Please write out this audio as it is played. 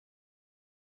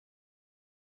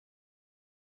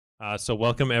So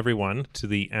welcome everyone to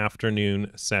the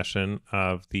afternoon session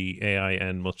of the AI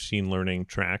and machine learning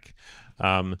track.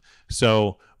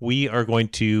 So we are going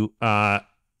to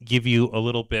give you a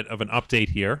little bit of an update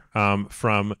here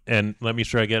from, and let me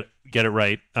sure I get it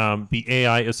right, the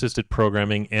AI assisted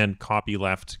programming and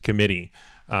Copyleft committee.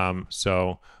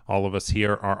 So all of us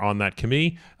here are on that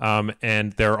committee,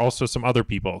 and there are also some other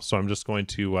people. So I'm just going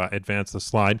to advance the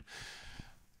slide.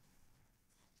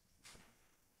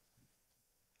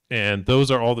 And those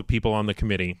are all the people on the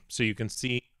committee. So you can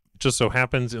see, just so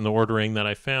happens in the ordering that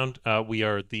I found, we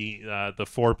are the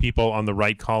 4 people on the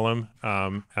right column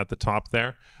at the top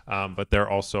there, but there are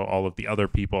also all of the other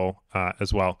people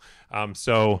as well.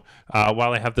 So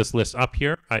while I have this list up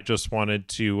here, I just wanted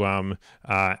to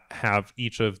have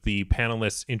each of the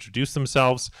panelists introduce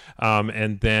themselves,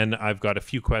 and then I've got a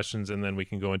few questions, and then we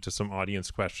can go into some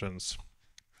audience questions.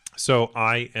 So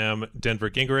I am Denver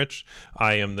Gingerich.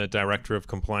 I am the Director of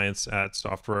Compliance at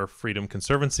Software Freedom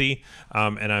Conservancy,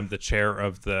 and I'm the chair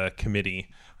of the committee.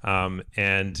 Yeah,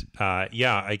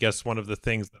 I guess one of the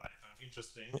things that I found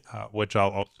interesting, which I'll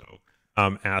also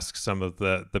ask some of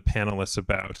the panelists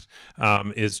about,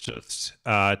 is just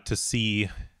to see,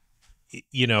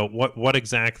 you know, what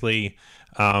exactly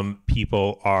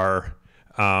people are,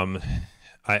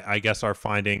 I guess, are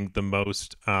finding the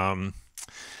most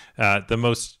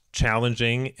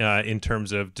challenging in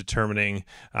terms of determining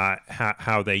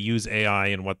how they use AI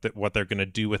and what they're going to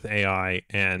do with AI,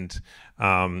 and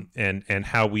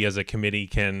how we as a committee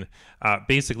can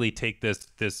basically take this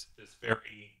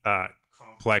very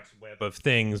complex web of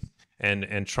things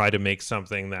and try to make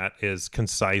something that is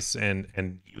concise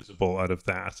and usable out of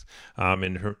that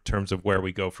in terms of where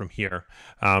we go from here.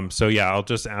 So yeah, I'll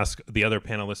just ask the other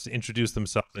panelists to introduce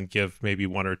themselves and give maybe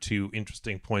 1 or 2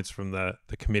 interesting points from the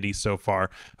committee so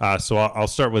far. So I'll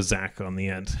start with Zach on the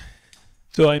end.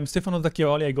 So I'm Stefano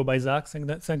Zacchiaroli. I go by Zach.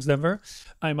 Thanks, Denver.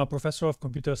 I'm a professor of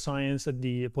computer science at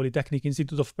the Polytechnic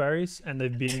Institute of Paris, and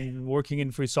I've been working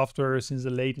in free software since the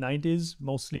late 90s,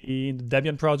 mostly in the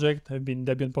Debian project. I've been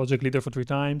Debian project leader for 3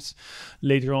 times,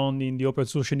 later on in the Open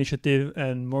Source Initiative,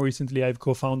 and more recently I've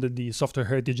co-founded the Software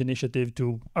Heritage Initiative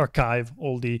to archive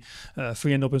all the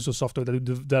free and open source software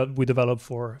that we develop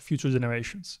for future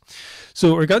generations.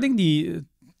 So regarding the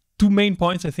 2 main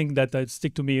points, I think, that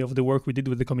stick to me of the work we did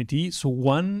with the committee. So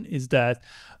one is that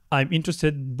I'm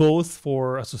interested both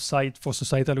for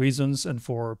societal reasons and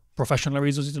for professional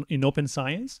reasons in open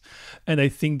science. And I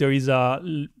think there is a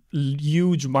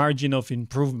huge margin of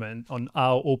improvement on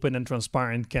how open and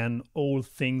transparent can all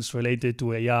things related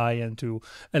to AI and to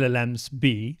LLMs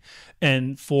be.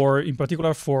 And in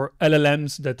particular for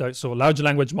LLMs that are so large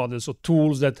language models, so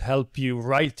tools that help you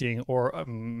writing or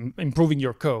improving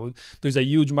your code, there's a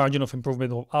huge margin of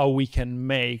improvement of how we can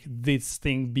make this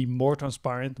thing be more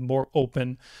transparent, more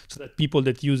open, so that people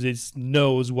that use it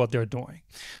knows what they're doing.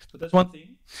 So that's one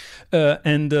thing.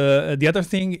 The other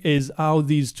thing is how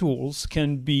these tools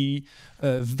can be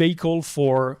a vehicle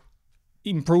for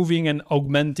improving and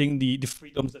augmenting the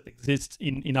freedoms that exist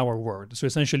in our world. So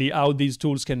essentially how these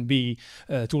tools can be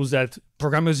tools that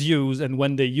programmers use, and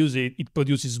when they use it, it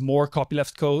produces more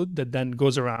copyleft code that then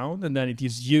goes around, and then it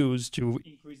is used to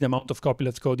increase the amount of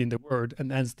copyleft code in the world,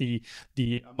 and hence the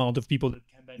amount of people that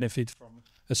can benefit from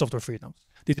software freedoms.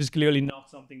 This is clearly not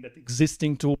something that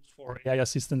existing tools for AI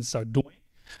assistants are doing.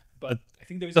 But I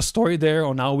think there is a story there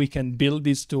on how we can build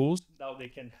these tools, how they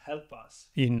can help us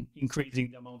in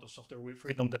increasing the amount of software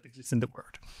freedom that exists in the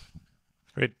world.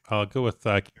 Great. I'll go with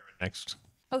Karen next.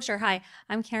 Oh, sure. Hi,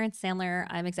 I'm Karen Sandler.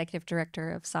 I'm Executive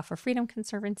Director of Software Freedom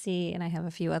Conservancy, and I have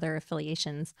a few other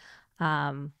affiliations.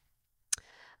 And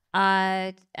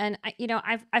I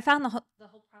found the whole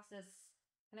process.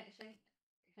 Can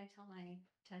I tell my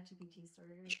ChatGPT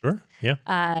story? Sure. Yeah.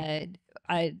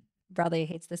 Bradley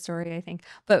hates this story, I think,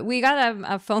 but we got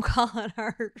a phone call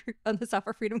on the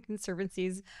Software Freedom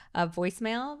Conservancy's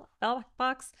voicemail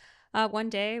box one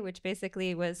day, which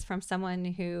basically was from someone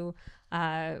who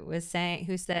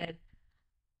said,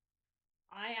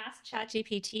 I asked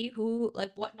ChatGPT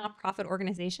what nonprofit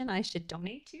organization I should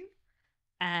donate to.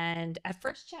 And at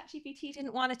first, ChatGPT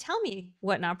didn't want to tell me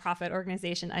what nonprofit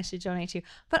organization I should donate to,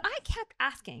 but I kept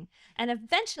asking. And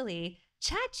eventually,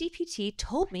 ChatGPT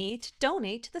told me to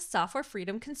donate to the Software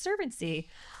Freedom Conservancy.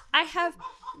 I have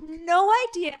no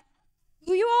idea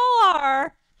who you all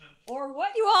are or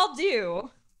what you all do,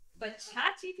 but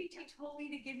ChatGPT told me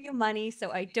to give you money,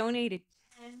 so I donated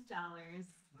 $10.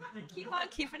 Keep on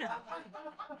keeping up.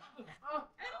 And it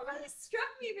really struck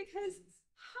me because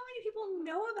how many people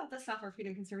know about the Software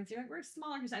Freedom Conservancy? We're a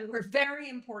small organization. We're very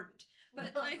important,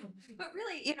 but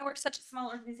really, we're such a small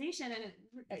organization, and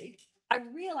I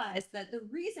realized that the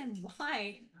reason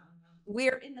why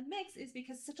we're in the mix is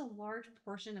because such a large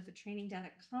portion of the training data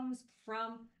comes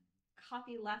from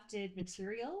copylefted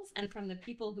materials and from the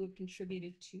people who have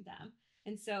contributed to them.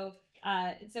 And so,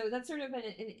 so that's sort of an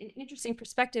interesting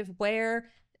perspective where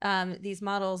these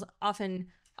models often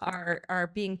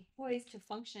are being poised to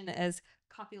function as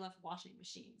copyleft washing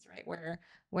machines, right?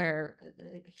 Where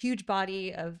a huge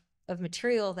body of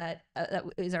material that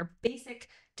is our basic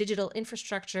digital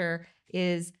infrastructure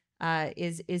is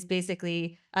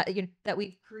basically that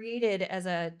we've created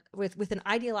as with an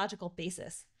ideological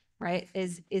basis, right?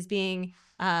 Is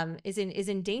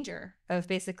in danger of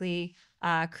basically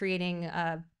creating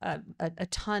a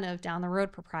ton of down the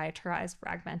road proprietarized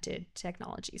fragmented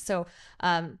technology. So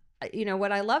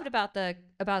what I loved about the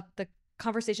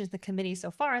conversations in the committee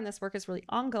so far, and this work is really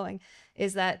ongoing,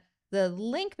 is that the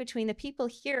link between the people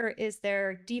here is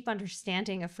their deep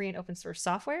understanding of free and open source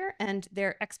software and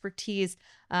their expertise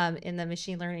in the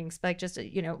machine learning, like just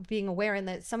being aware, and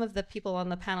that some of the people on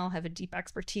the panel have a deep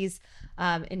expertise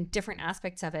in different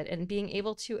aspects of it, and being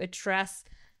able to address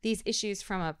these issues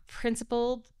from a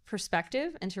principled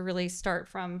perspective and to really start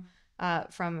from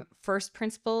first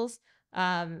principles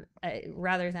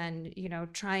rather than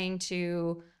trying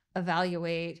to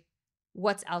evaluate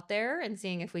what's out there and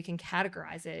seeing if we can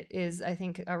categorize it is, I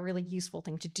think, a really useful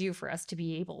thing to do for us to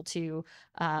be able to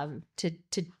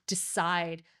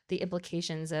decide the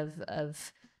implications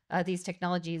of these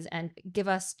technologies and give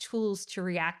us tools to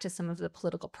react to some of the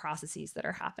political processes that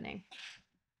are happening.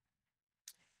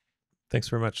 Thanks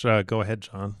very much. Go ahead,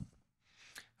 John.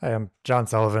 Hi, I'm John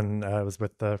Sullivan. I was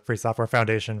with the Free Software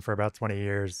Foundation for about 20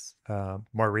 years.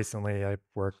 More recently, I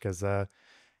work as a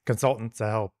consultant to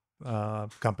help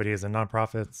companies and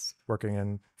nonprofits working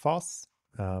in FOSS.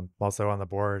 Also on the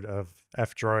board of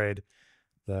F-Droid,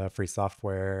 the free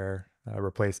software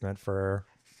replacement for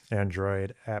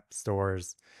Android app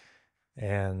stores.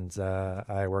 And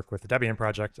I work with the Debian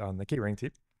project on the Keyring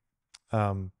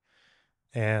team.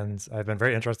 And I've been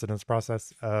very interested in this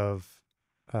process of,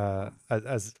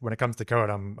 as when it comes to code,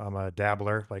 I'm a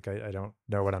dabbler. Like I don't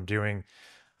know what I'm doing.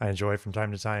 I enjoy from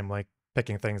time to time, like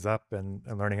picking things up and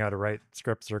learning how to write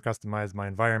scripts or customize my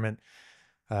environment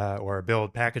or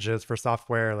build packages for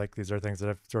software. Like these are things that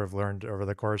I've sort of learned over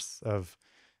the course of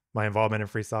my involvement in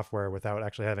free software without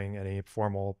actually having any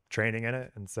formal training in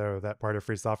it. And so that part of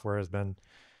free software has been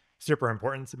super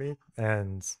important to me.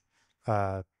 And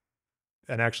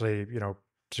actually,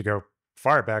 to go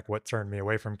far back, what turned me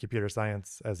away from computer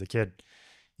science as a kid,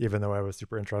 even though I was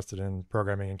super interested in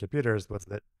programming and computers, was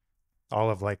that all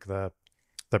of like the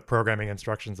programming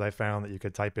instructions I found that you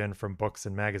could type in from books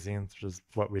and magazines, which is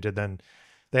what we did then,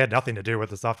 they had nothing to do with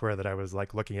the software that I was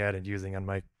like looking at and using on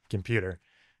my computer.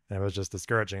 And it was just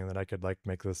discouraging that I could like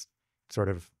make this sort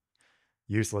of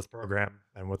useless program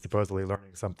and was supposedly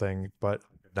learning something, but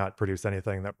could not produce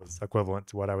anything that was equivalent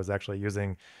to what I was actually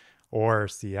using or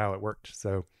see how it worked.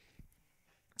 So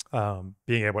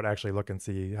being able to actually look and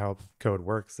see how code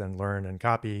works and learn and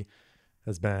copy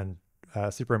has been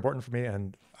super important for me.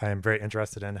 And I am very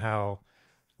interested in how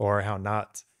or how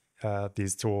not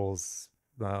these tools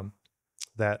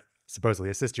that supposedly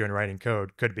assist you in writing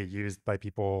code could be used by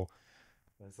people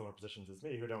in similar positions as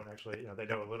me who don't actually, they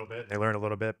know a little bit, they learn a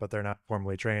little bit, but they're not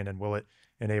formally trained. And will it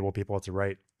enable people to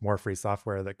write more free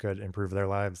software that could improve their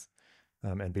lives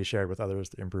and be shared with others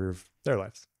to improve their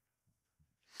lives?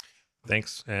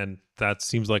 Thanks. And that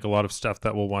seems like a lot of stuff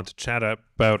that we'll want to chat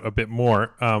about a bit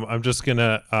more. I'm just going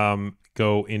to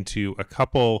go into a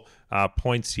couple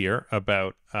points here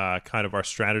about kind of our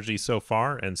strategy so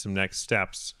far and some next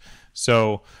steps.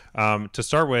 So to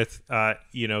start with,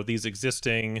 these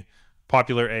existing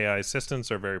popular AI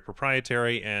assistants are very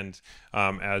proprietary, and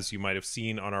as you might have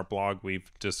seen on our blog,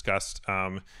 we've discussed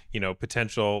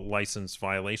potential license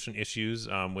violation issues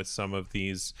with some of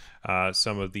these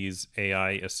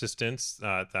AI assistants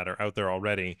that are out there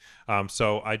already.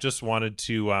 So I just wanted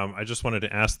to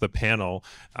ask the panel,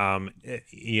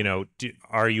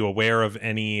 are you aware of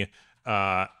any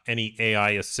AI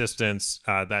assistants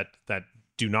that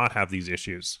do not have these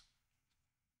issues?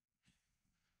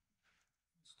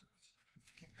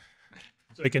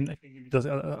 So I can give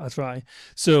a try.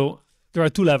 So there are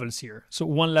two levels here. So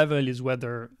one level is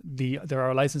whether there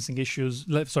are licensing issues,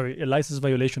 a license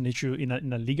violation issue in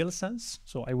a legal sense.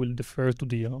 So I will defer to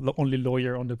the only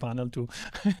lawyer on the panel to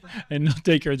and not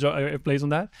take your place on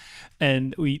that.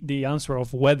 And the answer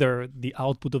of whether the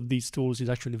output of these tools is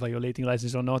actually violating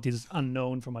license or not is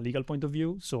unknown from a legal point of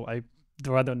view. So I'd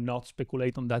rather not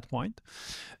speculate on that point.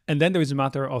 And then there is a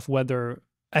matter of whether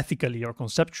ethically or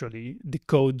conceptually, the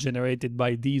code generated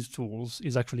by these tools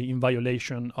is actually in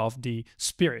violation of the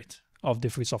spirit of the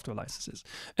free software licenses.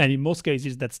 And in most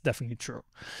cases, that's definitely true.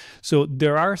 So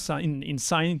there are in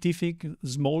scientific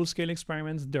small scale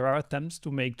experiments, there are attempts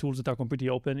to make tools that are completely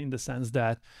open in the sense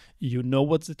that you know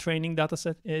what the training data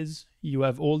set is, you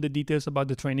have all the details about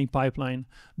the training pipeline,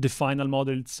 the final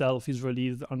model itself is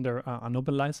released under an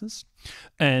open license.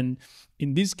 And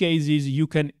in these cases, you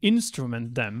can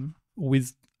instrument them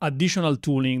with additional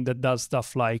tooling that does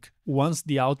stuff like once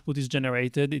the output is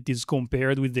generated, it is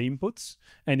compared with the inputs,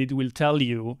 and it will tell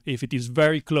you if it is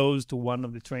very close to one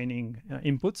of the training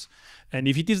inputs. And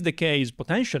if it is the case,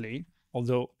 potentially,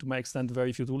 although to my extent,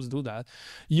 very few tools do that,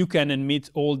 you can emit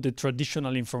all the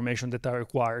traditional information that are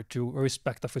required to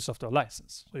respect a free software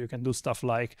license. So you can do stuff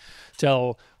like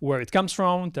tell where it comes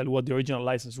from, tell what the original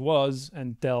license was,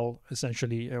 and tell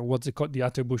essentially what the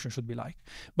attribution should be like.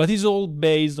 But it's all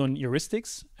based on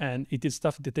heuristics, and it is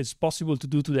stuff that is possible to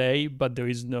do today, but there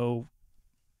is no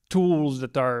tools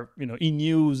that are in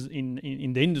use in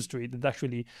the industry that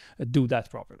actually do that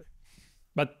properly.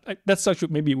 But that's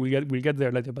actually, maybe we'll get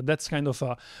there later, but that's kind of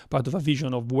a part of a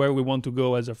vision of where we want to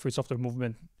go as a free software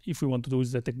movement. If we want to do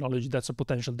the technology, that's a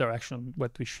potential direction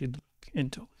what we should look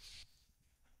into.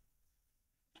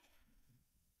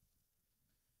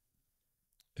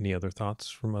 Any other thoughts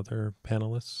from other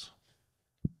panelists?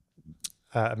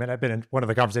 I mean, I've been in one of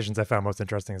the conversations I found most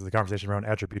interesting is the conversation around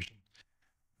attribution.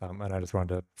 And I just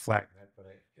wanted to flag that,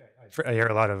 but I hear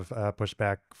a lot of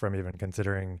pushback from even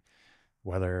considering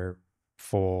whether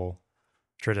full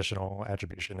traditional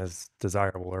attribution is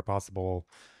desirable or possible.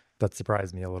 That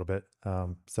surprised me a little bit.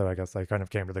 So I guess I kind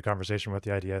of came to the conversation with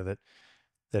the idea that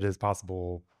it is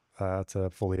possible to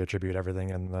fully attribute everything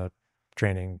in the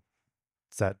training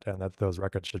set, and that those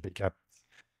records should be kept,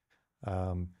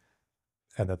 and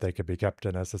that they could be kept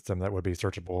in a system that would be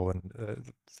searchable.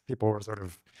 And people were sort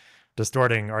of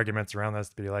distorting arguments around this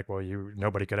to be like, well,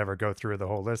 nobody could ever go through the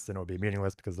whole list and it would be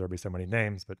meaningless because there'll be so many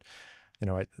names. But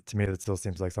to me, it still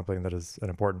seems like something that is an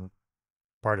important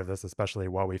part of this, especially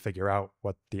while we figure out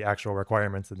what the actual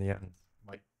requirements in the end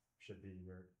should be,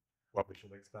 or what we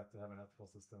should expect to have an ethical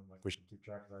system. Like, we should keep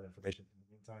track of that information in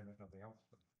the meantime, if nothing else.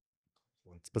 But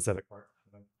one specific part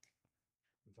that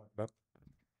we talked about.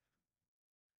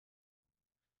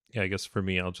 Yeah, I guess for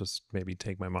me, I'll just maybe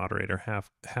take my moderator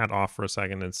hat off for a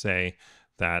second and say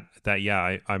that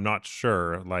yeah, I'm not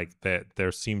sure, like, that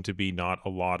there seem to be not a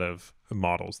lot of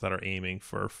models that are aiming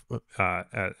for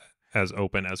as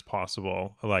open as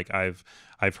possible. Like, I've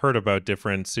heard about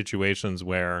different situations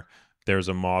where there's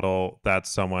a model that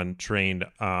someone trained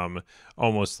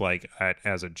almost like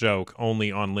as a joke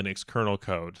only on Linux kernel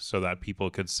code, so that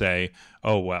people could say,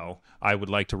 oh, well, I would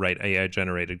like to write AI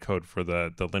generated code for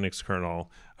the Linux kernel,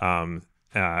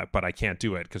 but I can't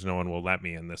do it because no one will let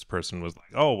me. And this person was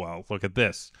like, oh, well, look at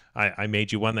this. I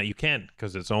made you one that you can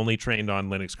because it's only trained on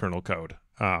Linux kernel code.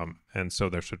 And so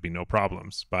there should be no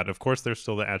problems. But of course, there's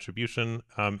still the attribution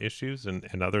issues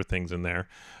and other things in there.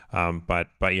 But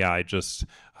yeah,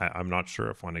 I'm not sure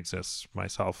if one exists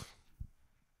myself.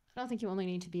 I don't think you only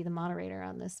need to be the moderator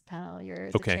on this panel.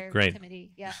 You're the chair of great. the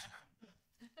committee. Yeah.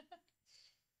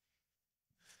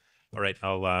 All right,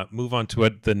 I'll move on to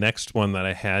the next one that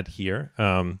I had here.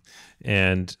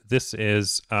 And this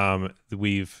is,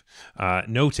 we've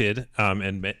noted,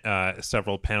 and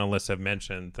several panelists have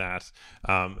mentioned that,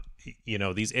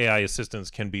 these AI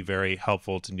assistants can be very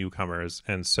helpful to newcomers.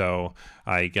 And so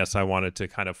I guess I wanted to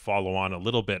kind of follow on a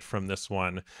little bit from this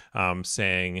one,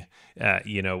 saying,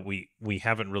 we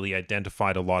haven't really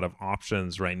identified a lot of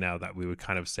options right now that we would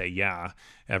kind of say, yeah,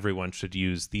 everyone should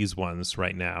use these ones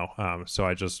right now. So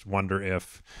I just wonder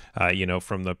if,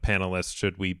 from the panelists,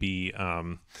 should we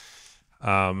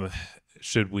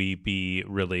be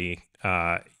really,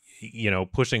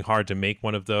 pushing hard to make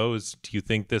one of those? Do you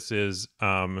think this is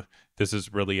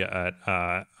really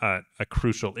a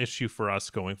crucial issue for us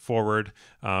going forward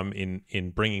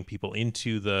in bringing people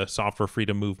into the software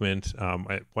freedom movement?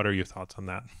 What are your thoughts on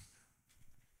that?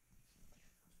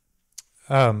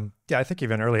 Yeah, I think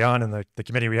even early on in the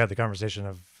committee, we had the conversation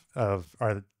of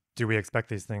do we expect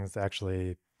these things to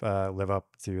actually live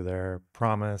up to their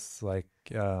promise? Like,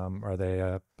 are they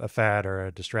a fad or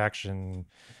a distraction?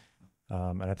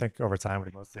 And I think over time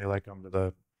we mostly come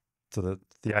to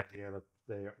the idea that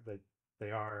they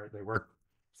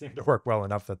seem to work well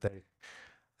enough that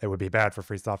it would be bad for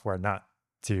free software not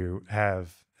to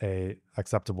have a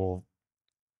acceptable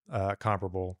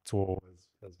comparable tool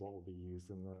as what will be used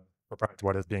in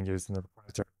what is being used in the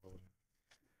proprietary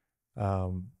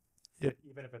world.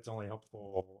 Even if it's only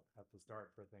helpful at the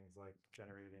start for things like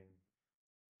generating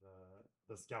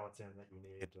the skeleton that you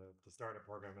need to start a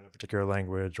program in a particular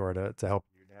language, or to help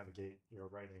you navigate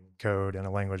writing code in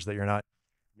a language that you're not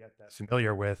get that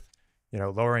familiar with,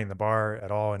 lowering the bar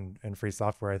at all in free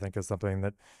software, I think is something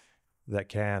that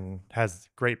has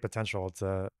great potential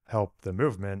to help the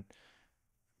movement,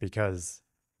 because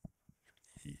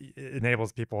it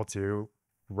enables people to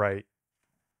write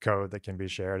code that can be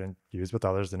shared and used with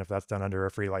others. And if that's done under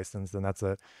a free license, then that's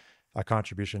a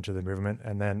contribution to the movement.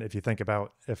 And then if you think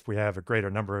about, if we have a greater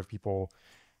number of people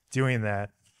doing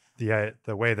that,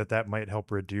 the way that might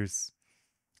help reduce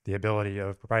the ability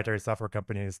of proprietary software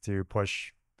companies to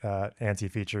push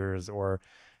anti-features or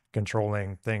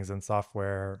controlling things in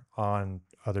software on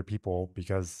other people,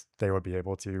 because they would be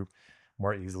able to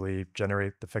more easily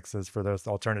generate the fixes for those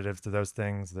alternatives to those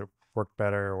things that work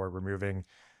better, or removing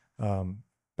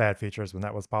bad features when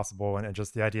that was possible. And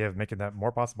just the idea of making that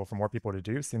more possible for more people to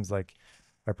do seems like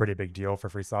a pretty big deal for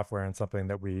free software, and something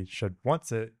that we should want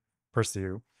to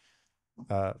pursue,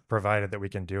 provided that we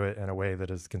can do it in a way that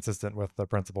is consistent with the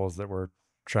principles that we're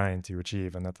trying to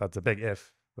achieve. And that's a big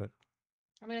if, but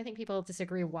I mean, I think people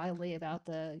disagree wildly about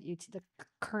the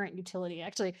current utility.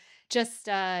 Actually, just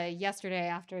yesterday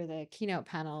after the keynote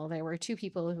panel, there were two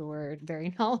people who were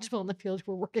very knowledgeable in the field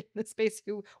who were working in the space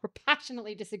who were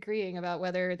passionately disagreeing about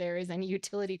whether there is any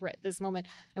utility right at this moment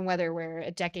and whether we're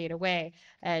a decade away.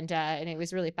 And it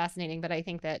was really fascinating. But I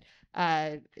think that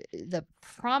the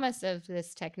promise of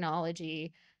this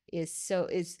technology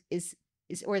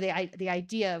or the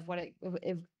idea of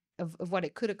what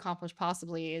it could accomplish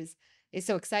possibly is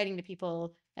so exciting to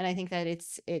people. And I think that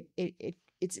it's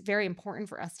very important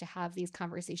for us to have these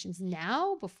conversations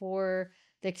now before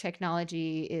the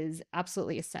technology is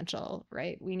absolutely essential,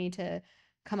 right? We need to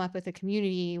come up with a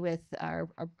community with about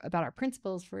our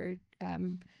principles for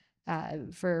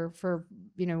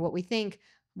what we think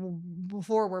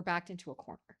before we're backed into a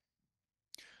corner.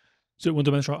 So I want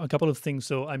to mention a couple of things.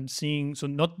 So I'm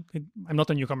not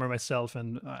a newcomer myself,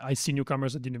 and I see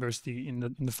newcomers at the university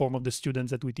in the form of the students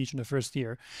that we teach in the first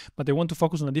year. But I want to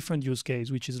focus on a different use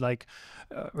case, which is like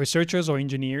researchers or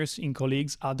engineers in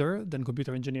colleagues other than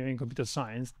computer engineering, computer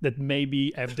science, that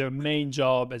maybe have their main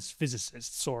job as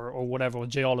physicists or whatever, or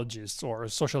geologists or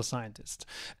social scientists,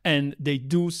 and they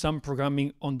do some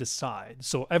programming on the side.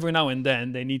 So every now and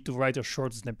then they need to write a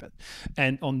short snippet.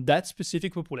 And on that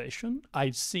specific population,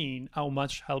 I've seen how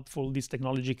much helpful this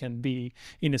technology can be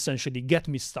in essentially get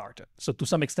me started. So to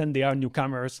some extent, they are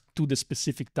newcomers to the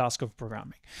specific task of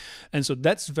programming. And so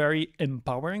that's very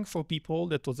empowering for people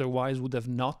that otherwise would have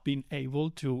not been able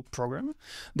to program.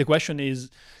 The question is,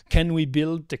 can we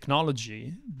build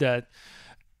technology that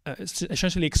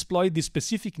essentially exploit the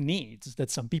specific needs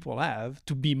that some people have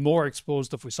to be more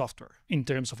exposed to free software in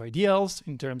terms of ideals,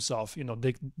 in terms of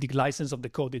the license of the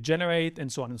code they generate,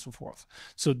 and so on and so forth.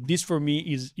 So this for me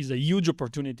is a huge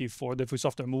opportunity for the free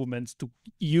software movements to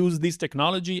use this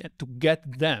technology and to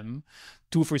get them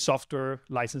to free software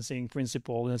licensing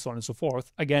principles and so on and so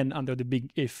forth, again under the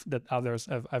big if that others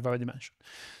have already mentioned.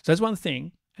 So that's one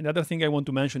thing. Another thing I want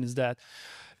to mention is that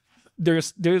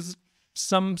there's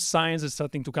some science is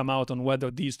starting to come out on whether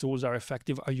these tools are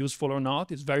effective, are useful or not.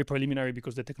 It's very preliminary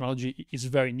because the technology is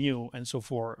very new, and so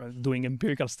for doing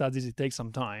empirical studies, it takes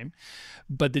some time.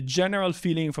 But the general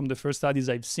feeling from the first studies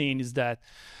I've seen is that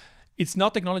it's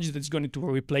not technology that's going to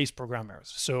replace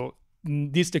programmers. So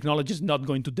this technology is not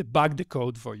going to debug the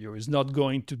code for you. It's not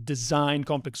going to design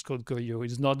complex code for you.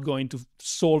 It's not going to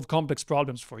solve complex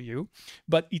problems for you.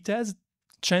 But it has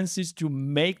chances to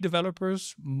make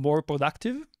developers more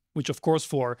productive, which of course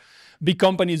for big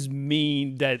companies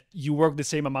mean that you work the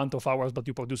same amount of hours, but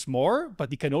you produce more.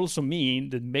 But it can also mean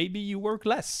that maybe you work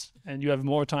less and you have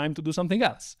more time to do something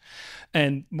else.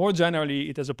 And more generally,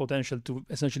 it has a potential to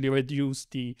essentially reduce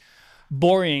the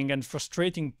boring and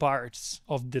frustrating parts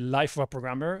of the life of a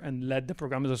programmer and let the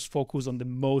programmers focus on the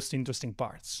most interesting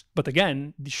parts. But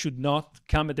again, this should not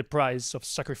come at the price of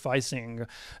sacrificing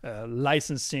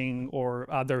licensing or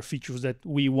other features that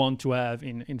we want to have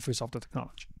in free software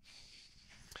technology.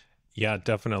 Yeah,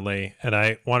 definitely. And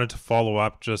I wanted to follow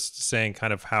up just saying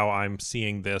kind of how I'm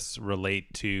seeing this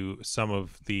relate to some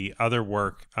of the other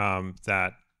work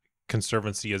that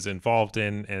Conservancy is involved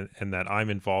in and that I'm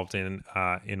involved in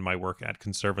my work at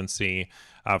Conservancy.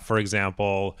 For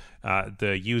example,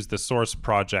 the Use the Source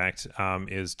project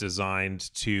is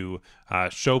designed to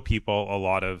show people a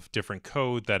lot of different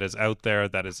code that is out there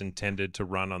that is intended to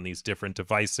run on these different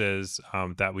devices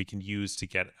that we can use to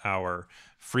get our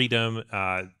freedom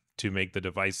make the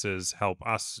devices help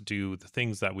us do the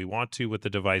things that we want to with the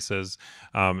devices.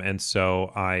 And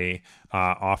so I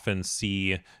often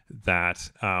see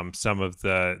that some of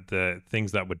the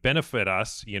things that would benefit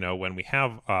us, when we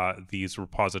have these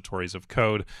repositories of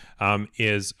code,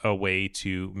 is a way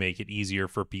to make it easier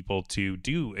for people to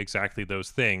do exactly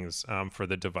those things, for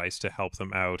the device to help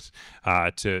them out,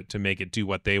 to make it do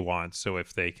what they want. So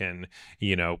if they can,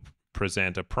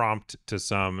 present a prompt to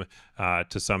some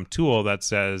tool that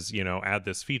says, add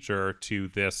this feature to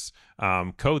this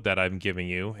code that I'm giving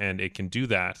you, and it can do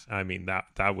that. I mean,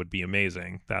 that would be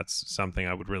amazing. That's something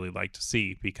I would really like to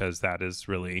see, because that is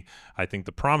really, I think,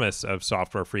 the promise of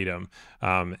software freedom,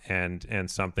 and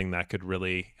something that could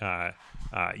really,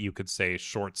 you could say,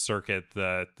 short circuit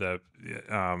the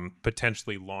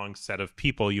potentially long set of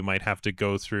people you might have to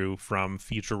go through from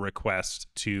feature request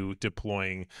to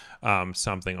deploying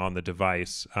something on the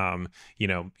device.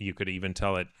 You could even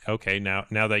tell it, okay, now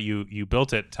that you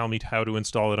built it, tell me how to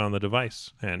install it on the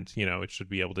device, and it should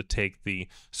be able to take the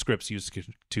scripts used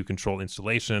to control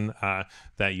installation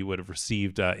that you would have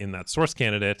received in that source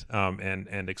candidate,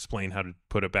 and explain how to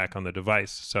put it back on the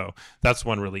device. So that's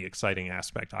one really exciting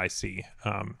aspect I see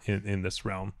in this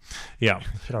realm. Yeah.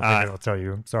 I don't think it'll tell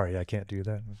you, sorry, I can't do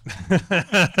that.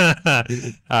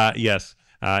 Yes.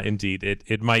 Indeed,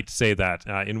 it might say that,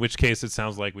 in which case it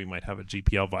sounds like we might have a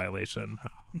GPL violation.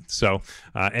 So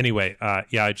anyway,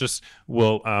 I just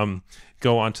will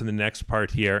go on to the next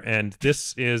part here. And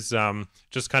this is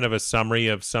just kind of a summary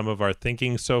of some of our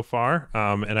thinking so far.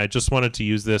 And I just wanted to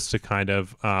use this to kind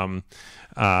of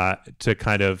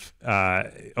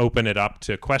open it up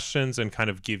to questions, and kind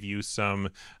of give you some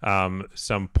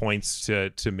points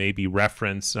to maybe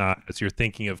reference as you're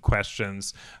thinking of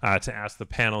questions to ask the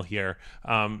panel here.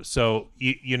 So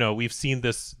we've seen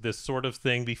this sort of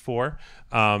thing before,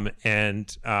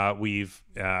 and we've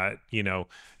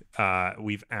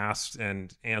we've asked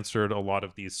and answered a lot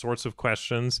of these sorts of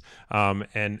questions,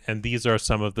 and these are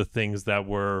some of the things that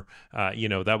were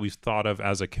that we've thought of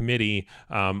as a committee,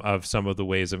 of some of the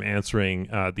ways of answering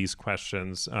these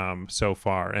questions so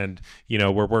far. And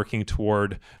we're working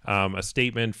toward a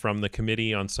statement from the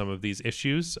committee on some of these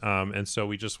issues, and so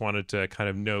we just wanted to kind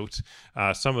of note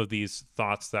some of these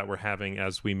thoughts that we're having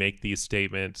as we make these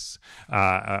statements,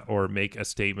 or make a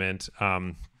statement,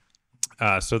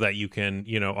 so that you can,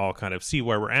 all kind of see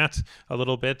where we're at a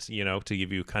little bit, to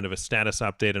give you kind of a status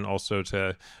update, and also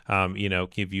to,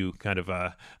 give you kind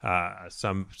of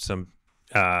some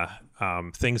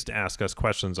things to ask us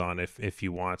questions on if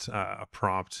you want a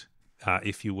prompt,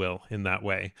 if you will, in that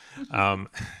way.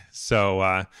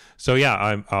 So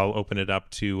yeah, I'll open it up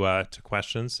to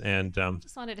questions. And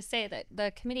just wanted to say that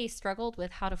the committee struggled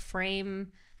with how to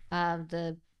frame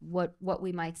what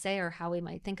we might say or how we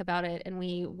might think about it, and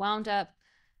we wound up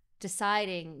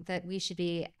deciding that we should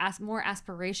be more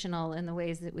aspirational in the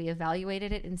ways that we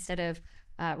evaluated it, instead of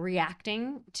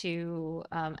reacting to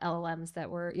LLMs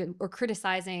that were, or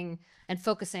criticizing and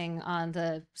focusing on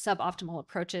the suboptimal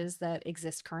approaches that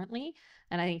exist currently.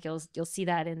 And I think you'll see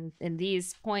that in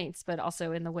these points, but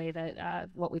also in the way that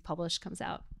what we publish comes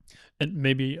out. And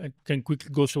maybe I can quickly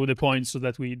go through the points so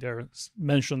that they're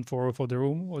mentioned for the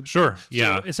room. Sure.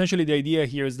 Yeah. So essentially, the idea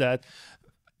here is that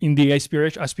in the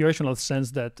aspirational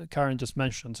sense that Karen just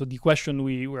mentioned. So the question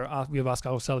we have asked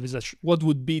ourselves is that what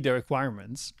would be the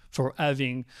requirements for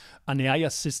having an AI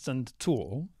assistant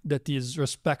tool that is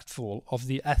respectful of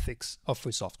the ethics of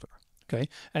free software? Okay,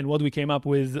 and what we came up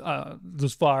with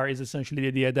thus far is essentially the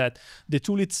idea that the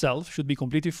tool itself should be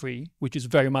completely free, which is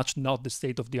very much not the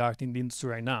state of the art in the industry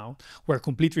right now, where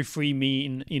completely free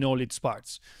mean in all its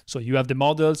parts. So you have the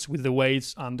models with the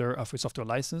weights under a free software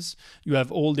license. You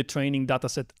have all the training data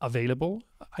set available,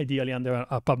 ideally under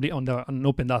an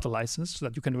open data license, so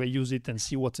that you can reuse it and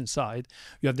see what's inside.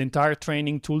 You have the entire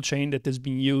training tool chain that has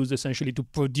been used essentially to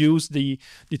produce the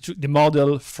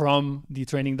model from the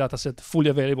training data set fully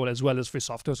available, as well as free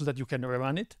software, so that you can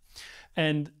rerun it.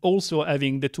 And also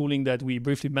having the tooling that we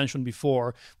briefly mentioned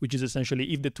before, which is essentially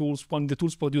when the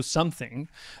tools produce something,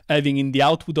 having in the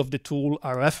output of the tool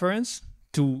a reference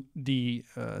to the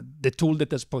tool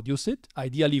that has produced it,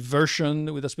 ideally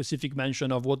version with a specific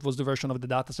mention of what was the version of the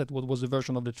dataset, what was the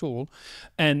version of the tool,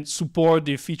 and support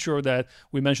the feature that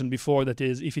we mentioned before, that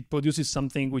is, if it produces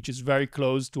something which is very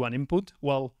close to an input,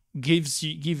 well, give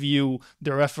you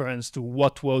the reference to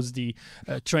what was the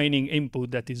training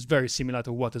input that is very similar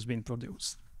to what has been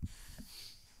produced.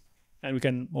 And we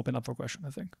can open up for questions, I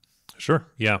think. Sure.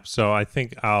 Yeah. So I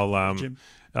think I'll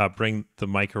bring the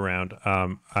mic around.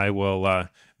 I will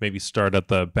maybe start at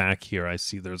the back here. I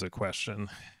see there's a question.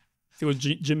 It was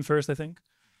Jim first, I think.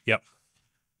 Yep.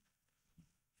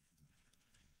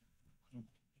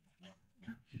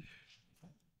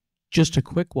 Just a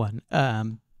quick one.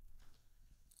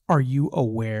 Are you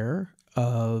aware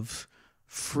of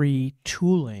free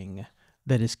tooling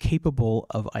that is capable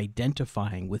of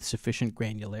identifying with sufficient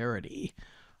granularity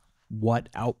what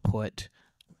output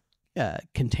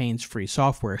contains free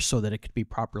software so that it could be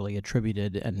properly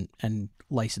attributed and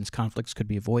license conflicts could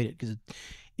be avoided? Because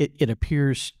it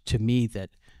appears to me that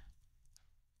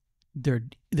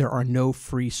there are no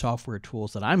free software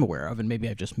tools that I'm aware of, and maybe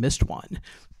I've just missed one,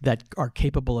 that are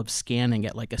capable of scanning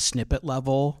at like a snippet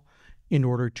level in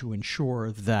order to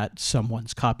ensure that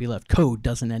someone's copyleft code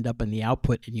doesn't end up in the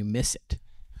output and you miss it.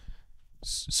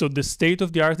 So the state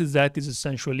of the art is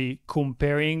essentially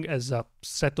comparing as a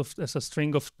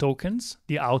string of tokens,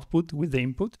 the output with the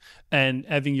input, and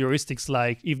having heuristics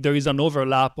like if there is an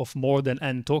overlap of more than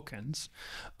n tokens,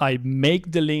 I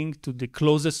make the link to the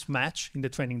closest match in the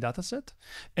training dataset.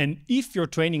 And if your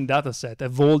training dataset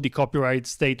have all the copyright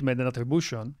statement and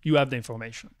attribution, you have the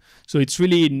information. So it's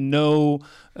really no,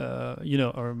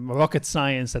 rocket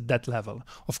science at that level.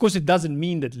 Of course, it doesn't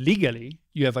mean that legally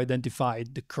you have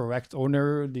identified the correct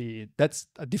owner. That's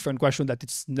a different question that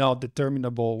it's not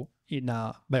determinable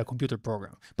by a computer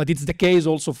program. But it's the case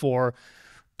also for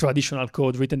traditional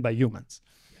code written by humans.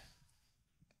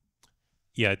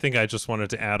 Yeah, I think I just wanted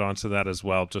to add on to that as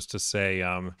well, just to say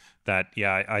that,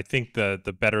 yeah, I think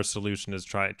the better solution is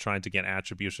trying to get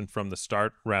attribution from the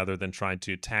start rather than trying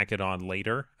to tack it on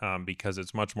later, because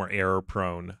it's much more error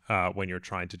prone when you're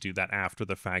trying to do that after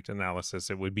the fact analysis.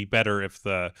 It would be better if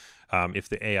the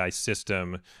AI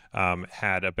system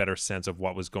had a better sense of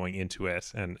what was going into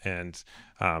it, and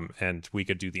we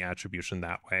could do the attribution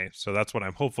that way. So that's what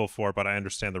I'm hopeful for, but I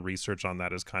understand the research on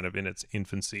that is kind of in its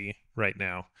infancy right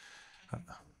now. A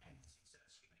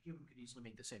human could easily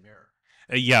make the same error.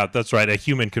 Yeah, that's right. A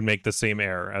human could make the same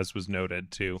error, as was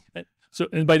noted too. So,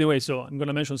 and by the way, so I'm going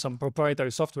to mention some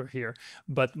proprietary software here,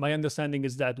 but my understanding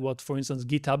is that what, for instance,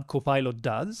 GitHub Copilot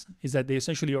does is that they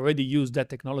essentially already use that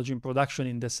technology in production,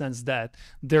 in the sense that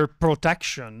their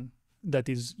protection that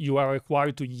is you are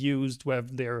required to use to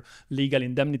have their legal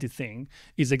indemnity thing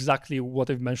is exactly what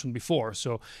I've mentioned before.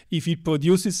 So if it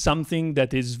produces something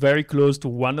that is very close to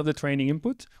one of the training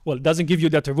input, well, it doesn't give you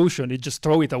the attribution, it just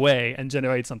throw it away and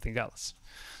generate something else.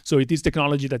 So it is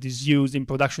technology that is used in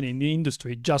production in the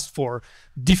industry just for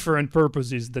different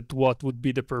purposes than what would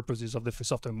be the purposes of the free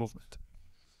software movement.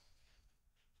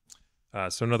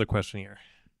 So another question here.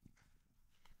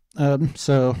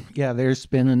 So yeah, there's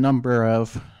been a number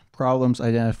of problems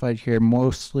identified here,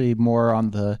 mostly more on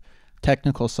the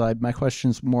technical side. My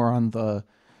question's more on the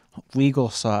legal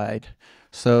side.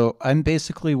 So I'm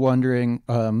basically wondering,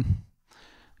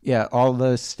 all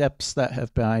the steps that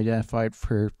have been identified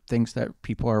for things that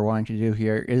people are wanting to do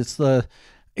here, is the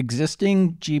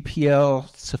existing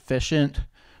GPL sufficient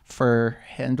for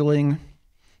handling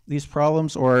these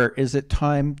problems, or is it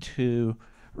time to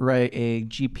write a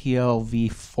GPL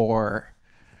v4,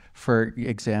 for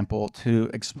example, to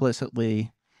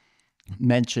explicitly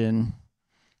mention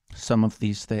some of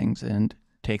these things and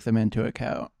take them into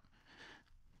account?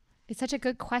 It's such a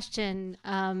good question.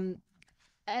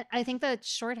 I think the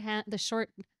short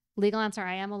legal answer,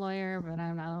 I am a lawyer, but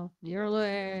I'm not, you're a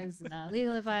lawyer, it's not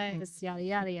legal advice, yada,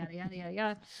 yada, yada, yada, yada,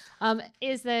 yada,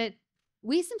 is that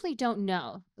we simply don't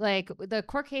know. Like, the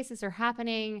court cases are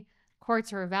happening,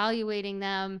 courts are evaluating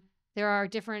them. There are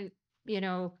different,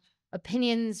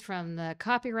 opinions from the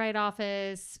Copyright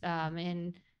Office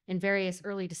in various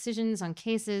early decisions on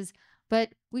cases, but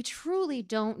we truly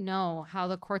don't know how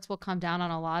the courts will come down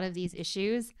on a lot of these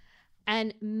issues.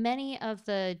 And many of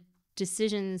the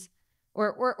decisions,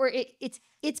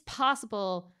 it's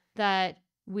possible that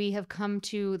we have come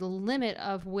to the limit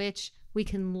of which we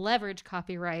can leverage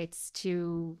copyrights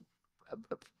to,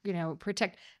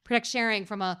 protect sharing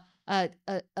from a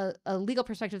legal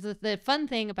perspective. The fun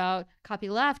thing about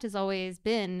Copyleft has always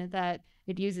been that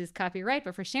it uses copyright,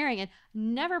 but for sharing it,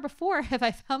 never before have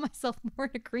I found myself more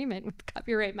in agreement with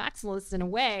copyright maximalists in a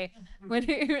way. When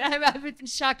I've been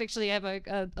shocked, actually. I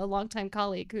have a longtime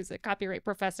colleague who's a copyright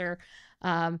professor,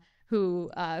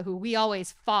 who we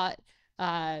always fought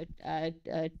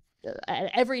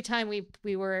every time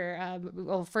we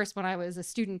were first when I was a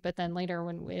student, but then later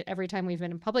every time we've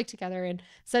been in public together, and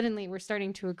suddenly we're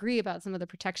starting to agree about some of the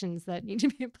protections that need to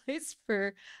be in place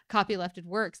for copylefted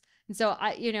works. And so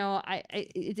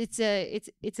it's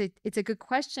a good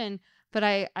question, but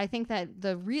I think that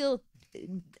the real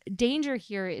danger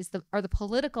here are the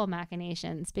political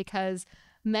machinations, because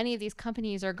many of these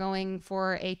companies are going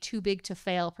for a too big to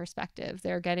fail perspective.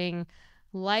 They're getting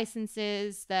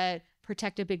licenses that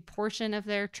protect a big portion of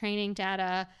their training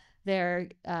data. They're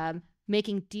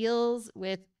making deals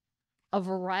with a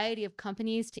variety of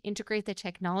companies to integrate the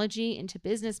technology into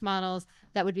business models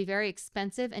that would be very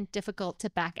expensive and difficult to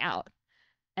back out.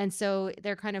 And so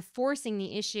they're kind of forcing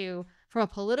the issue from a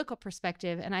political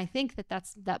perspective. And I think that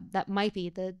that might be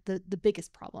the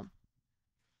biggest problem.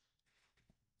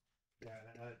 Yeah,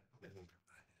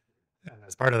 and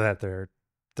as part of that,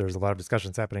 there's a lot of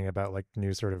discussions happening about like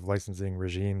new sort of licensing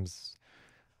regimes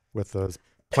with those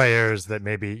players that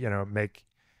maybe, you know, make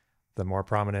the more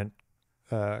prominent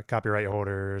copyright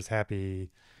holders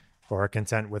happy or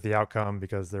content with the outcome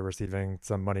because they're receiving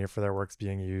some money for their works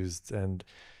being used, and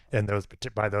those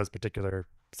by those particular,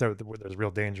 so there's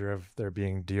real danger of there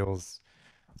being deals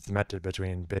cemented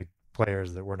between big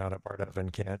players that we're not a part of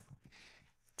and can't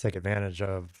take advantage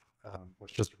of,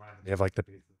 which just reminded me of like the,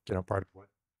 you know, part of what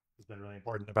has been really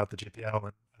important about the GPL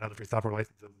and other free software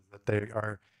licenses is that they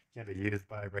can be used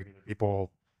by regular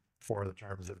people for the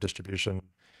terms of distribution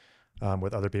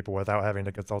with other people without having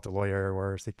to consult a lawyer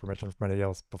or seek permission from anybody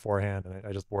else beforehand. And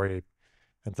I just worry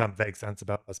in some vague sense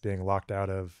about us being locked out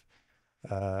of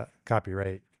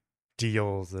copyright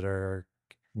deals that are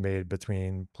made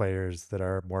between players that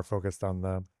are more focused on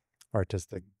the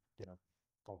artistic, you know,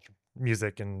 culture,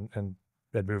 music and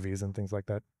movies and things like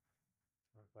that.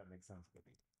 If that makes sense.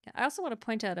 I also want to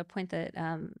point out a point that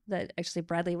that actually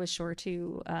Bradley was sure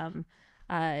to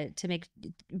make.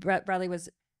 Bradley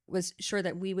was sure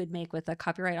that we would make with the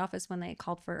Copyright Office when they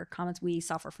called for comments. We,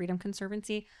 Software Freedom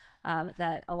Conservancy,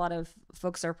 that a lot of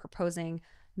folks are proposing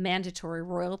mandatory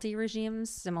royalty regimes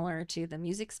similar to the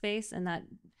music space, and that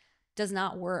does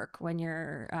not work when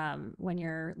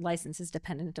your license is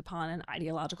dependent upon an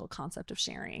ideological concept of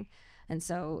sharing. And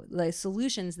so the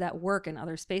solutions that work in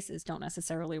other spaces don't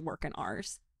necessarily work in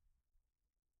ours.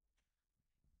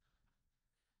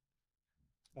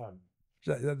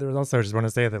 There was also, I just want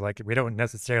to say that like we don't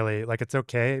necessarily, like, it's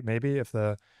okay maybe if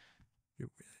the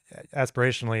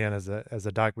aspirationally and as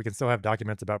a doc, we can still have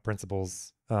documents about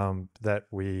principles that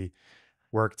we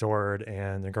work toward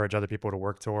and encourage other people to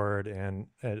work toward, and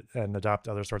adopt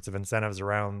other sorts of incentives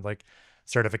around like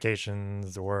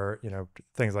certifications or, you know,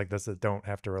 things like this that don't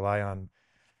have to rely on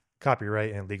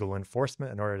copyright and legal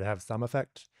enforcement in order to have some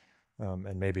effect.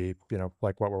 And maybe, you know,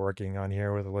 like what we're working on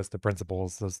here with a list of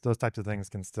principles, those types of things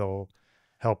can still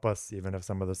help us, even if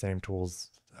some of the same tools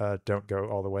don't go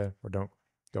all the way or don't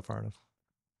go far enough.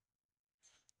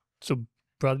 So,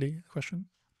 Bradley, question?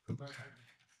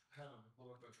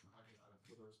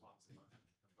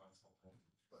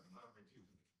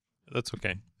 That's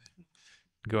okay.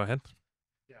 Go ahead.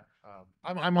 Yeah,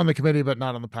 I'm on the committee, but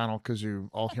not on the panel because you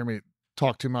all hear me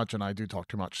talk too much, and I do talk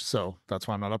too much, so that's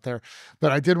why I'm not up there.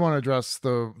 But I did want to address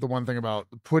the one thing about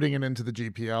putting it into the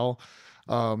GPL.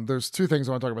 There's two things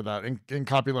I want to talk about that. In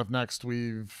Copyleft Next,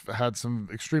 we've had some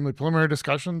extremely preliminary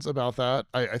discussions about that.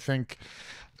 I think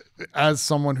as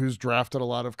someone who's drafted a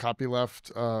lot of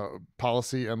Copyleft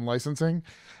policy and licensing,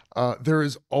 there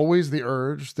is always the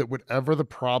urge that whatever the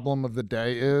problem of the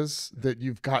day is, that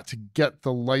you've got to get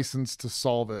the license to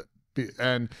solve it.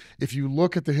 And if you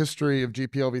look at the history of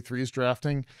GPLv3's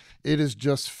drafting, it is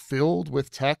just filled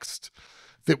with text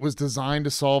that was designed to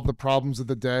solve the problems of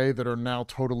the day that are now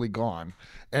totally gone.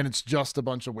 And it's just a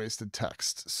bunch of wasted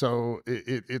text. So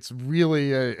it's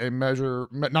really a measure,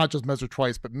 not just measure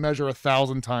twice, but measure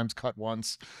 1,000 times, cut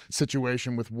once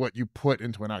situation with what you put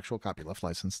into an actual Copyleft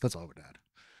license. That's all I would add.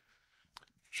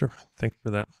 Sure. Thank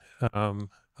you for that.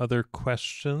 Other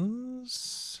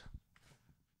questions?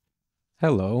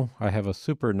 Hello, I have a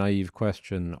super naive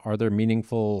question. Are there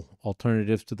meaningful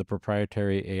alternatives to the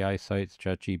proprietary AI sites,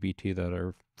 ChatGPT, that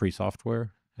are free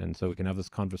software? And so we can have this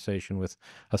conversation with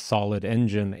a solid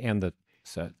engine and the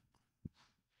set.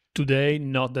 Today,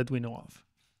 not that we know of.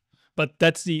 But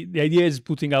that's the idea, is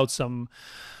putting out some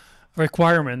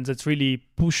requirements that really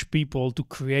push people to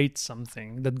create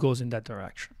something that goes in that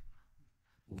direction.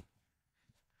 All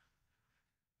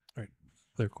right.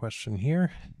 Other question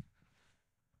here.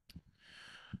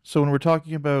 So when we're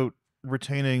talking about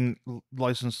retaining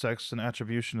license text and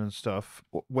attribution and stuff,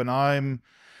 when I'm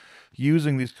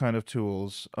using these kind of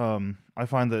tools, I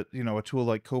find that, you know, a tool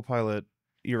like Copilot,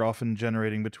 you're often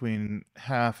generating between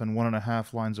 0.5 and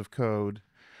 1.5 lines of code.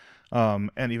 And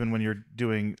even when you're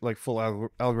doing like full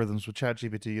algorithms with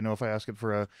ChatGPT, you know, if I ask it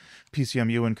for a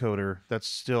PCMU encoder, that's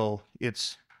still,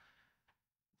 it's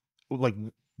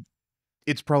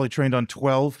probably trained on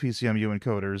 12 PCMU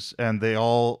encoders, and they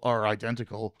all are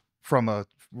identical from a,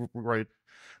 right?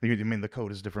 You mean the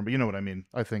code is different, but you know what I mean,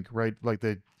 I think, right? Like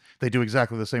they do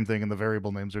exactly the same thing, and the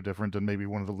variable names are different, and maybe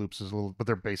one of the loops is a little, but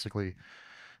they're basically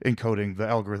encoding the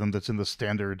algorithm that's in the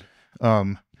standard.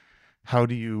 How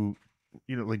do you,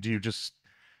 you know, like,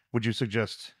 would you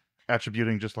suggest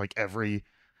attributing just like every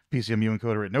PCMU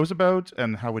encoder it knows about,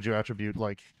 and how would you attribute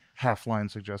like half-line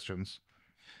suggestions?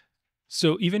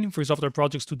 So even in free software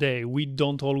projects today, we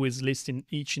don't always list in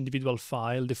each individual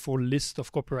file the full list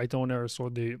of copyright owners or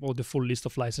the full list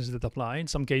of licenses that apply. In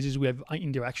some cases, we have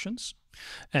indirections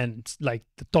and like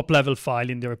the top level file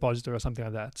in the repository or something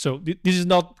like that. So this is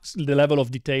not the level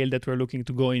of detail that we're looking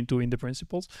to go into in the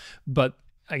principles, but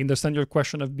I understand your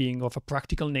question of being of a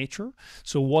practical nature.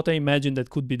 So what I imagine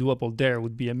that could be doable there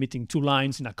would be emitting 2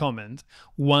 lines in a comment,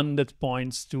 one that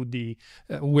points to the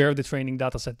where the training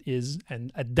dataset is,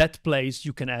 and at that place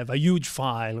you can have a huge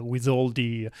file with all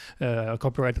the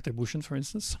copyright attribution, for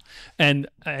instance, and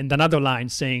another line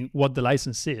saying what the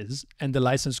license is, and the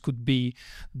license could be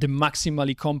the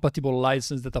maximally compatible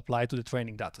license that apply to the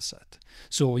training dataset.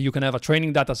 So you can have a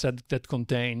training dataset that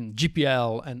contain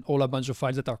GPL and all a bunch of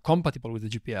files that are compatible with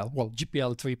the GPL, well,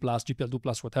 GPL 3+, GPL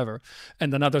 2+, whatever,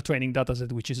 and another training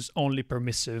dataset which is only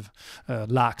permissive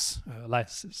lax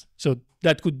licenses. So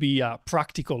that could be a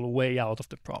practical way out of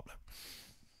the problem.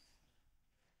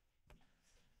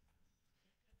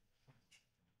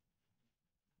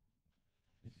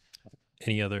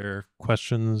 Any other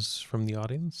questions from the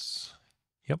audience?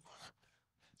 Yep.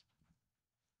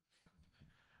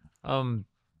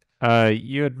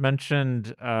 You had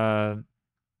mentioned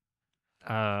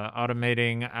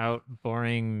automating out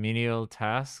boring menial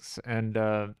tasks,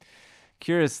 and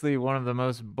curiously, one of the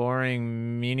most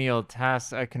boring menial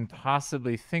tasks I can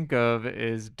possibly think of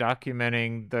is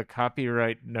documenting the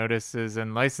copyright notices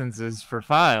and licenses for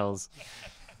files,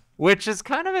 which is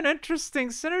kind of an interesting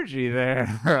synergy there.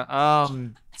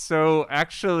 So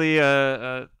actually,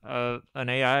 an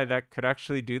AI that could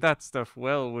actually do that stuff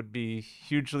well would be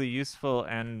hugely useful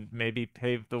and maybe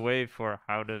pave the way for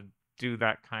how to do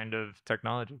that kind of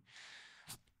technology.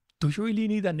 Do you really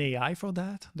need an AI for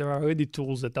that? There are already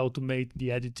tools that automate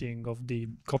the editing of the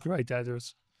copyright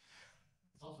headers.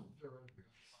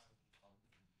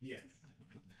 Yeah.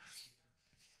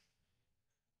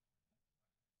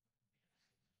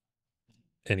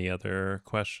 Any other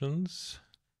questions?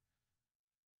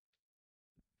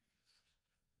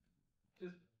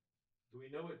 Do we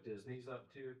know what Disney's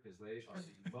up to? Because they are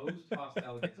the most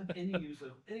hostile against any use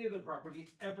of any of their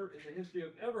property ever in the history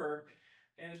of ever.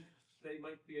 And they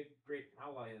might be a great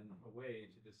ally in a way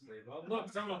to just say, well,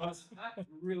 look, some of us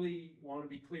really want to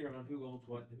be clear on who owns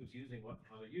what, who's using what,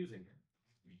 how they're using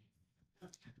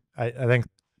it. I think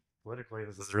politically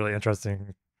this is a really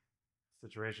interesting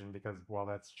situation, because while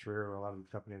that's true, a lot of these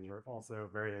companies are also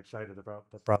very excited about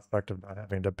the prospect of not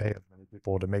having to pay as many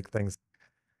people to make things.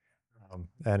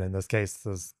 And in this case,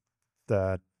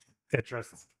 the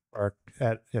interests are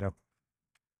at, yeah.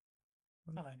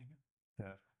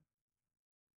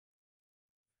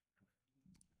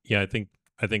 Yeah, I think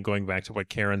going back to what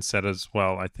Karen said as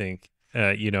well, I think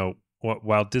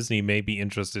while Disney may be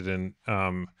interested in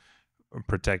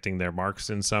protecting their marks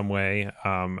in some way,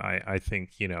 I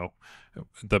think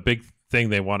the big thing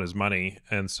they want is money,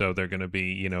 and so they're going to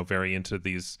be very into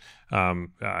these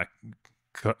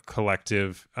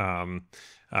collective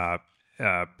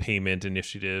payment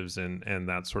initiatives and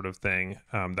that sort of thing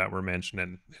that were mentioned,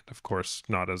 and of course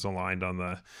not as aligned on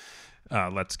the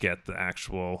let's get the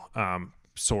actual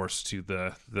source to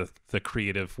the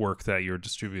creative work that you're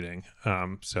distributing.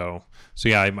 So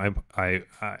yeah,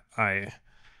 I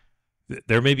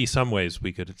there may be some ways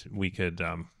we could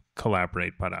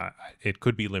collaborate, but it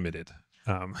could be limited.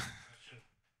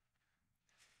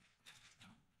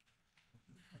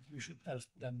 We should help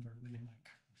them.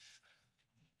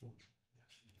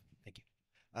 Thank you.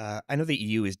 I know the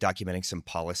EU is documenting some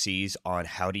policies on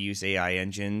how to use AI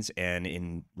engines and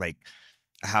in like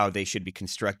how they should be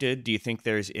constructed. Do you think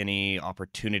there's any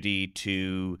opportunity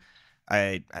to,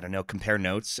 I don't know, compare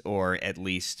notes, or at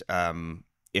least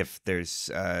if there's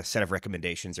a set of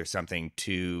recommendations or something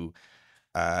to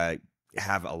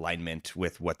have alignment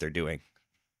with what they're doing?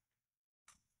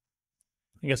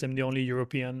 I guess I'm the only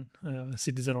European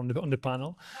citizen on the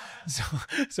panel.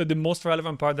 So the most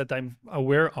relevant part that I'm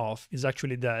aware of is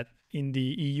actually that in the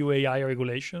EU AI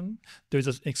regulation, there's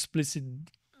an explicit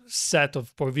set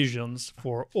of provisions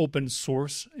for open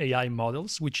source AI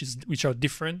models, which are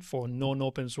different for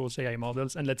non-open source AI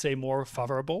models, and let's say more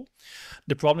favorable.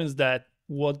 The problem is that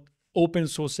what open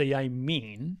source AI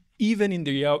mean, even in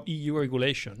the EU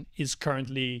regulation, is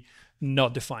currently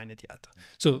not defined yet.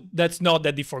 So that's not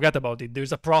that they forget about it.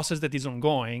 There's a process that is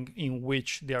ongoing in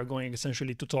which they are going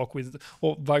essentially to talk with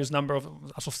various number of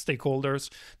stakeholders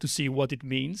to see what it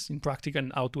means in practice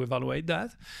and how to evaluate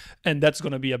that. And that's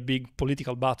going to be a big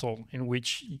political battle in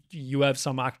which you have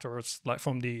some actors like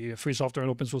from the free software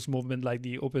and open source movement, like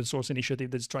the open source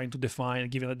initiative that's trying to define,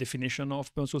 give a definition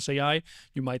of open source AI.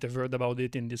 You might have heard about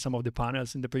it in some of the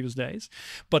panels in the previous days.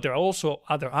 But there are also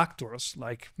other actors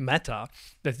like Meta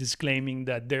that is claiming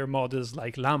that their models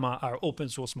like Llama are open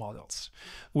source models,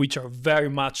 which are very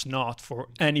much not for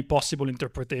any possible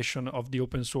interpretation of the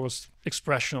open source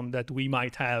expression that we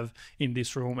might have in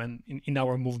this room and in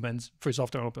our movements, free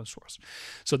software and open source.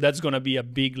 So that's going to be a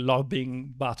big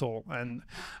lobbying battle. And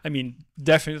I mean,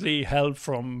 definitely help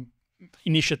from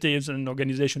initiatives and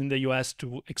organizations in the US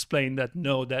to explain that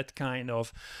no, that kind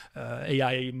of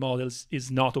AI models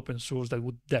is not open source. That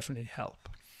would definitely help.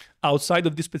 Outside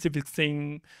of this specific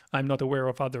thing, I'm not aware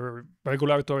of other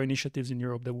regulatory initiatives in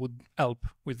Europe that would help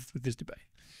with this debate.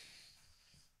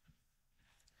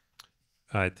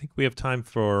 I think we have time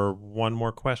for one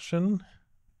more question.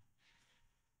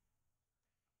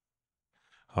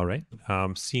 All right.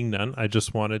 Seeing none, I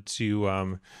just wanted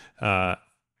to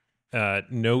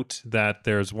note that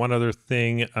there's one other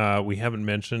thing we haven't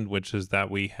mentioned, which is that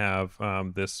we have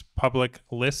this public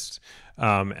list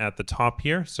at the top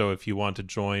here. So if you want to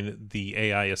join the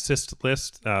AI Assist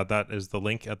list, that is the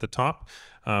link at the top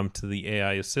to the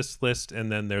AI Assist list. And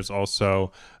then there's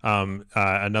also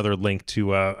another link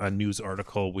to a news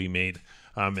article we made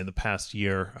in the past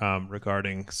year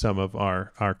regarding some of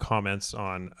our comments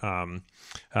on,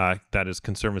 that is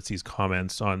Conservancy's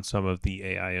comments on some of the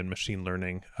AI and machine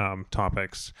learning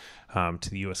topics to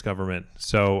the U.S. government.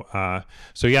 So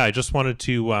yeah, I just wanted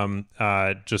to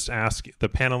just ask the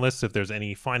panelists if there's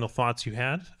any final thoughts you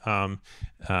had.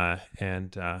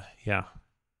 Yeah.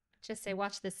 Just say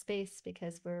watch this space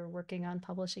because we're working on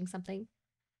publishing something.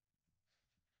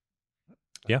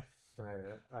 Yeah.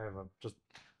 I have a just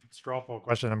straw poll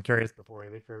question. I'm curious before we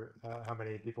leave for how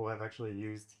many people have actually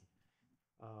used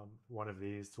one of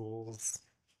these tools.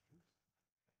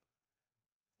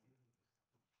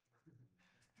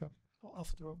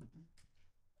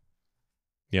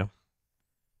 Yeah.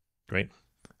 Great.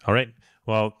 All right.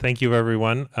 Well, thank you,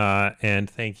 everyone. And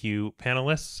thank you,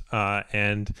 panelists.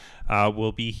 And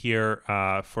we'll be here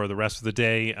for the rest of the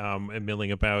day and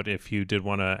milling about if you did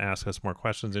want to ask us more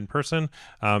questions in person,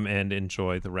 and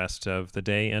enjoy the rest of the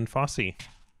day and FOSSY.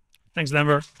 Thanks,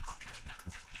 Denver.